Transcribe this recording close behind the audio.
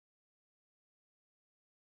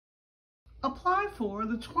Apply for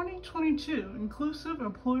the 2022 Inclusive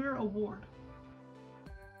Employer Award.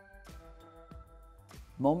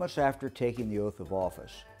 Moments after taking the oath of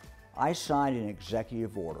office, I signed an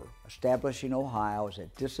executive order establishing Ohio as a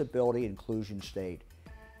disability inclusion state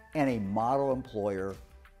and a model employer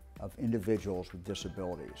of individuals with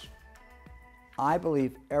disabilities. I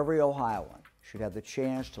believe every Ohioan should have the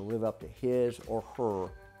chance to live up to his or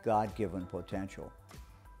her God-given potential.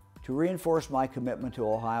 To reinforce my commitment to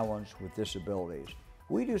Ohioans with disabilities,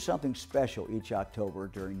 we do something special each October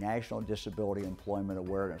during National Disability Employment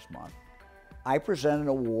Awareness Month. I present an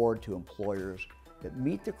award to employers that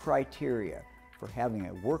meet the criteria for having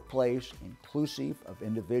a workplace inclusive of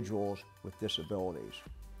individuals with disabilities.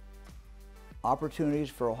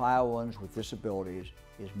 Opportunities for Ohioans with disabilities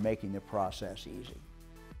is making the process easy.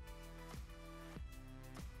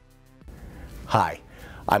 Hi,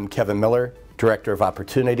 I'm Kevin Miller, Director of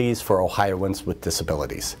Opportunities for Ohioans with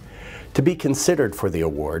Disabilities. To be considered for the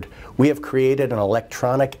award, we have created an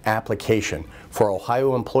electronic application for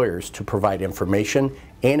Ohio employers to provide information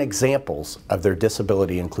and examples of their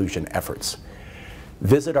disability inclusion efforts.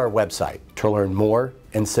 Visit our website to learn more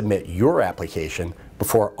and submit your application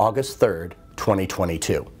before August 3rd,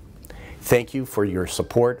 2022. Thank you for your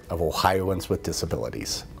support of Ohioans with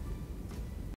Disabilities.